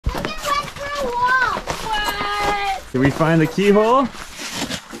Did we find the keyhole?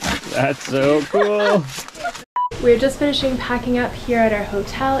 That's so cool. We're just finishing packing up here at our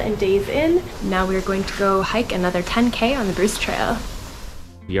hotel in Days Inn. Now we're going to go hike another 10K on the Bruce Trail.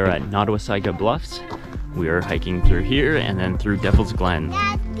 We are at Nottawasaga Bluffs. We are hiking through here and then through Devil's Glen.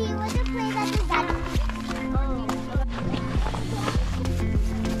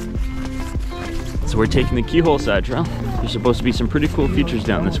 So we're taking the Keyhole side trail. There's supposed to be some pretty cool features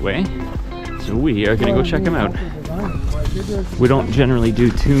down this way. So we are gonna go check them out. We don't generally do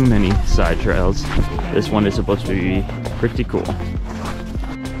too many side trails. This one is supposed to be pretty cool.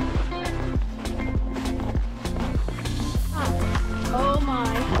 Oh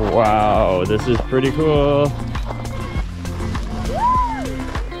my. Wow, this is pretty cool.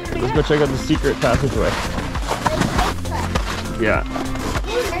 Let's go check out the secret passageway. Yeah.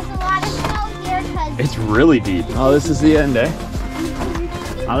 There's a lot of snow here because It's really deep. Oh, this is the end, eh?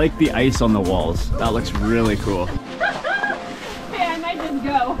 I like the ice on the walls. That looks really cool. Hey, I might just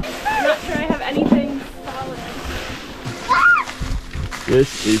go. I'm not sure I have anything solid.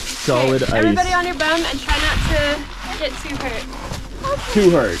 This is solid ice. Everybody on your bum and try not to get too hurt. Too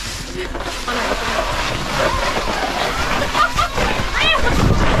hard.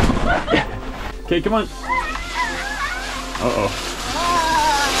 Okay, come on. Uh-oh.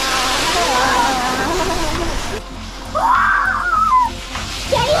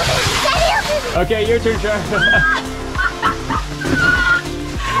 Okay, your turn, Char.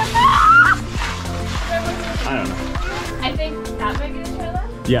 I don't know. I think that might be the trail then?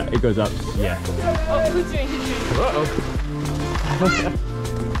 Yeah, it goes up. Yeah. Oh, who's doing? Uh-oh.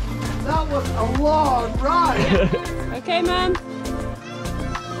 That was a long ride. Okay, Mom.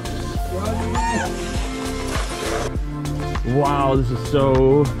 Wow, this is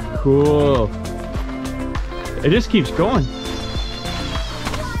so cool. It just keeps going.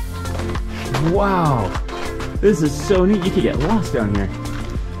 Wow, this is so neat. You could get lost down here.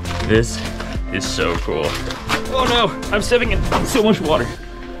 This is so cool. Oh no, I'm stepping in so much water.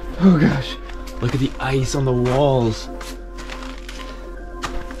 Oh gosh, look at the ice on the walls.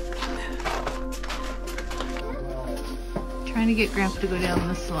 Trying to get Grandpa to go down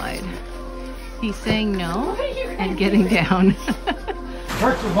the slide. He's saying no and getting down.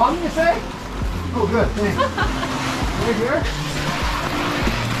 Hurts your bum, you say? Oh, good, thanks. Right here?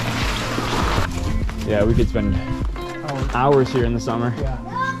 Yeah, we could spend hours here in the summer. Yeah.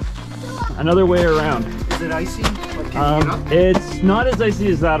 Another way around. Is it icy? Like, can you get up? It's not as icy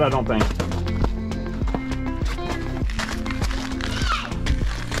as that, I don't think.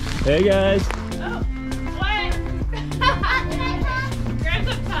 Hey guys. Oh, what? Grab's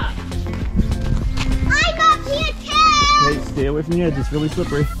up top. I'm up here too. Hey, stay away from the edge, it's really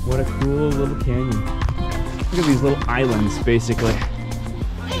slippery. What a cool little canyon. Look at these little islands, basically. It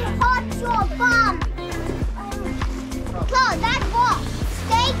hurts your bum. Close that wall.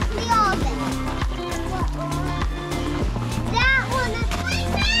 Stay clear of it. That one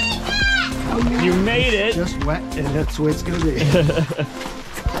is You made it! Just wet, and that's the way it's gonna be. we went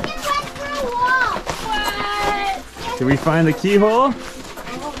through a wall. What? Did we find the keyhole? You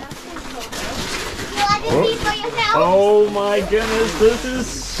like to see for yourself? Oh my goodness, this is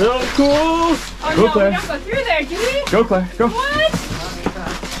so cool! Oh Go, no, Claire. we don't go through there, do we? Go, Claire, go! What?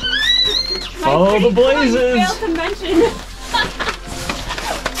 Follow the blazes! You failed to mention.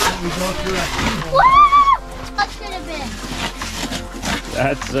 Woo! What should have been?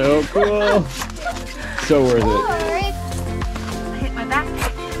 That's so cool! So worth it. Or Hit my back.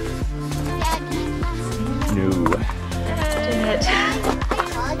 No.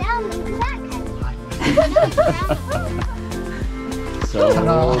 fall down into that So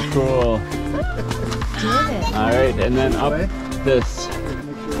cool. Alright, and then up this.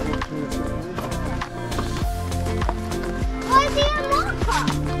 Where's the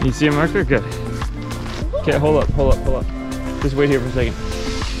marker? You see a marker? Good. Okay, hold up. Just wait here for a second.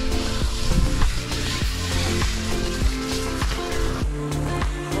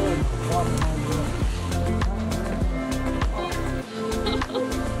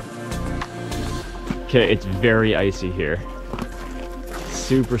 Okay, it's very icy here.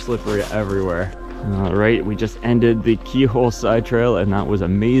 Super slippery everywhere. All right, we just ended the Keyhole side trail and that was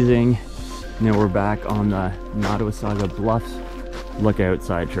amazing. Now we're back on the Nottawasaga Bluffs Lookout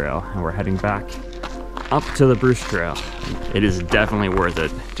side trail and we're heading back up to the Bruce Trail. It is definitely worth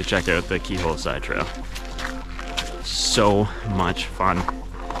it to check out the Keyhole side trail. So much fun.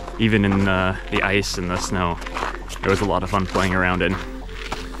 Even in the ice and the snow, it was a lot of fun playing around in.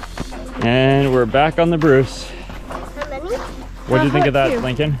 And we're back on the Bruce. How many? What did you think of that,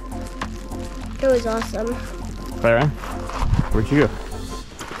 Lincoln? It was awesome. Clara? Where'd you go? There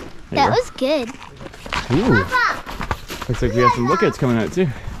you That go. was good. Ooh. Papa, Looks like we have some lookouts coming out too.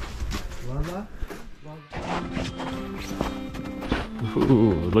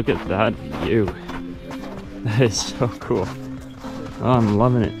 Ooh, look at that view. That is so cool. Oh, I'm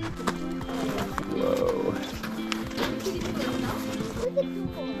loving it. Whoa.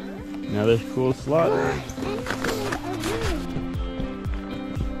 Another cool slot.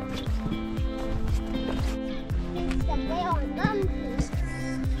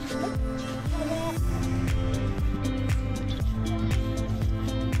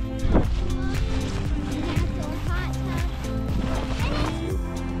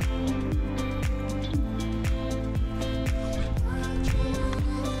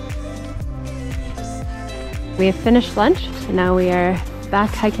 We have finished lunch, and now we are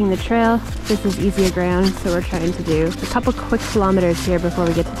back hiking the trail. This is easier ground, so we're trying to do a couple quick kilometers here before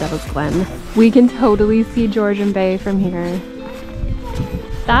we get to Devil's Glen. We can totally see Georgian Bay from here.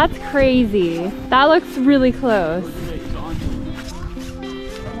 That's crazy. That looks really close.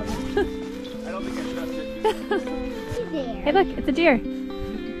 Hey look, it's a deer.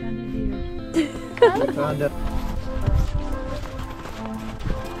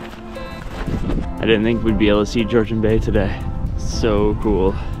 I didn't think we'd be able to see Georgian Bay today. So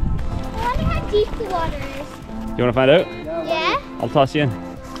cool. I wonder how deep the water is. You want to find out? Yeah? I'll toss you in.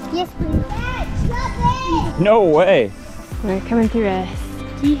 Yes, please. Stop it! No way! We're coming through a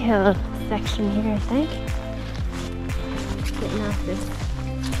ski hill section here, I think. Getting off this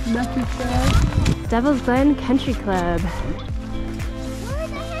mucky trail. Devil's Glen Country Club.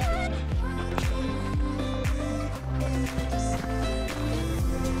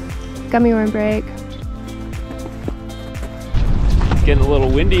 Gummy worm break. It's getting a little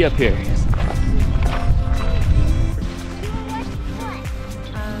windy up here. I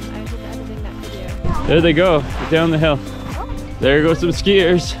was just editing that video. There they go, down the hill. There go some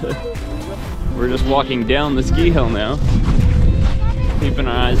skiers. We're just walking down the ski hill now. Keeping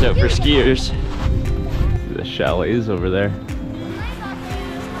our eyes out for skiers. See the chalets over there.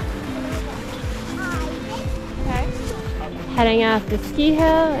 Heading off the ski hill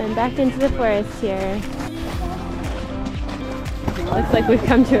and back into the forest here. Looks like we've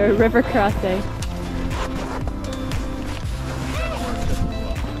come to a river crossing.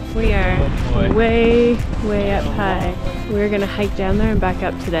 We are way, way up high. We're gonna hike down there and back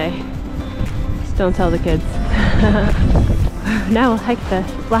up today. Just don't tell the kids. Now we'll hike the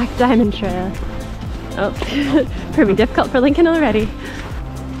Black Diamond Trail. Oh, proving difficult for Lincoln already.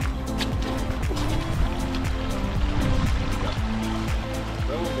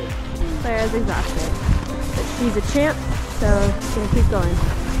 Clara's exhausted, but she's a champ, so she's gonna keep going.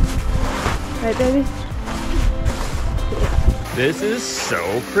 Right, baby? This is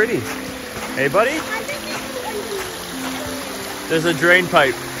so pretty. Hey, buddy? There's a drain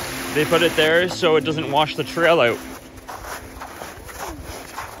pipe. They put it there so it doesn't wash the trail out.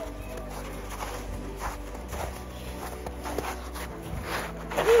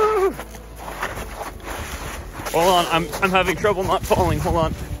 Hold on, I'm having trouble not falling. Hold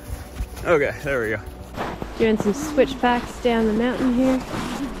on. Okay, there we go. Doing some switchbacks down the mountain here.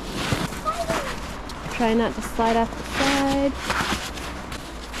 Try not to slide off the side.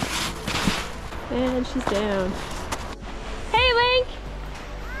 And she's down. Hey, Link!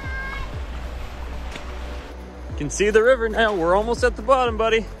 Can see the river now. We're almost at the bottom,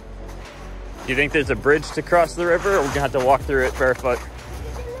 buddy. Do you think there's a bridge to cross the river, or we're gonna have to walk through it barefoot?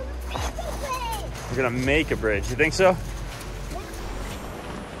 We're gonna make a bridge. You think so?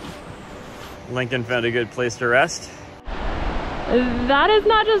 Lincoln found a good place to rest. That is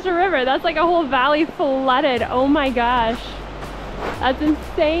not just a river, that's like a whole valley flooded. Oh my gosh. That's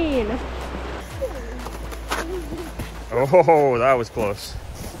insane. Oh, that was close.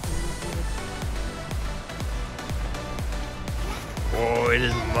 Oh, it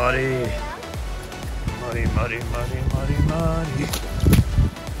is muddy. Muddy, muddy, muddy, muddy, muddy.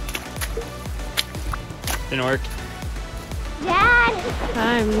 Didn't work. Dad!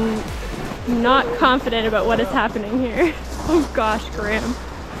 I'm not confident about what is happening here. Oh gosh, Graham.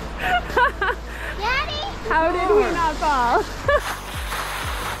 Daddy! How did we not fall?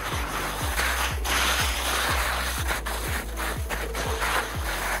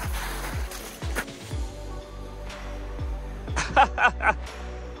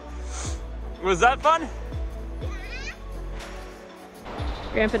 Was that fun?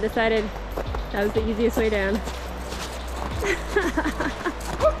 Grandpa decided that was the easiest way down.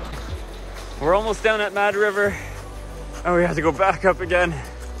 We're almost down at Mad River. Oh, we have to go back up again.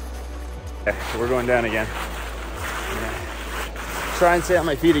 Okay, we're going down again. Try and stay on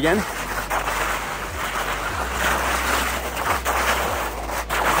my feet again.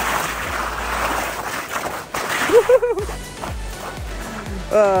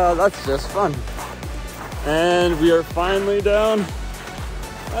 That's just fun. And we are finally down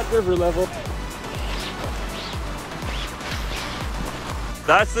at river level.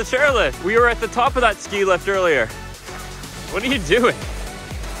 That's the chairlift. We were at the top of that ski lift earlier. What are you doing?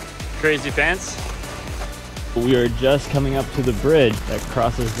 Crazy pants. We are just coming up to the bridge that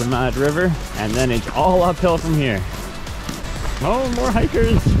crosses the Mad River, and then it's all uphill from here. Oh, more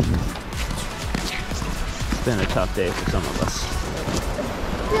hikers. It's been a tough day for some of us.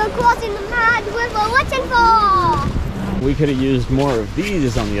 We're crossing the Mad River. Looking for. We could have used more of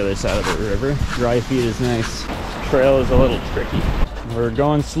these on the other side of the river. Dry feet is nice. Trail is a little tricky. We're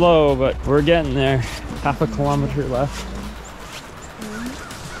going slow, but we're getting there. Half a kilometer left.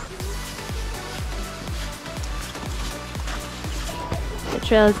 The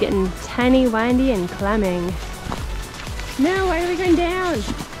trail is getting tiny, windy, and climbing. No, why are we going down?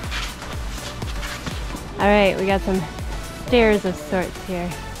 All right, we got some stairs of sorts here.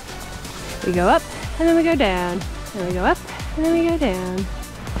 We go up, and then we go down. Then we go up, and then we go down.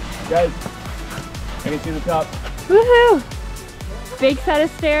 Guys, I can see the top. Woohoo! Big set of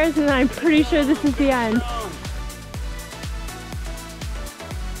stairs, and I'm pretty sure this is the end.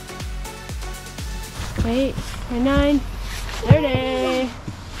 8, 9, 30.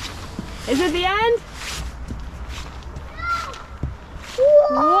 Is it the end?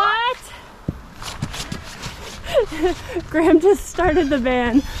 What? Graham just started the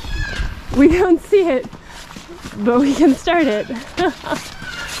van. We don't see it, but we can start it.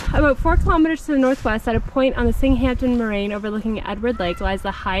 About 4 kilometers to the northwest, at a point on the Singhampton Moraine overlooking Edward Lake, lies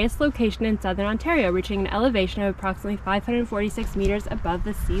the highest location in southern Ontario, reaching an elevation of approximately 546 meters above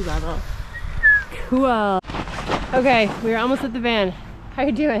the sea level. Cool. Okay, we're almost at the van. How are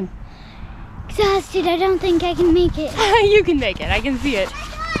you doing? Exhausted. I don't think I can make it. You can make it. I can see it.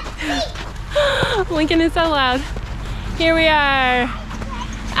 Lincoln is so loud. Here we are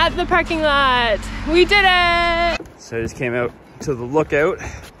at the parking lot. We did it! So I just came out to the lookout.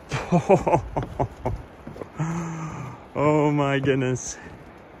 Oh my goodness.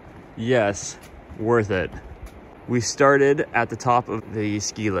 Yes, worth it. We started at the top of the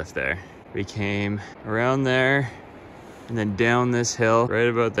ski lift there. We came around there and then down this hill right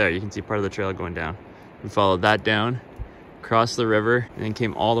about there. You can see part of the trail going down. We followed that down, crossed the river, and then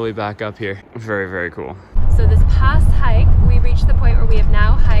came all the way back up here. Very, very cool. So this past hike, we reached the point where we have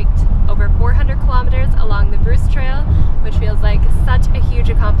now hiked over 400 kilometers along the Bruce Trail, which feels like such a huge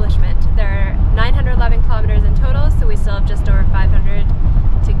accomplishment. There are 911 kilometers in total, so we still have just over 500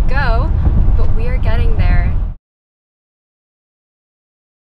 to go, but we are getting there.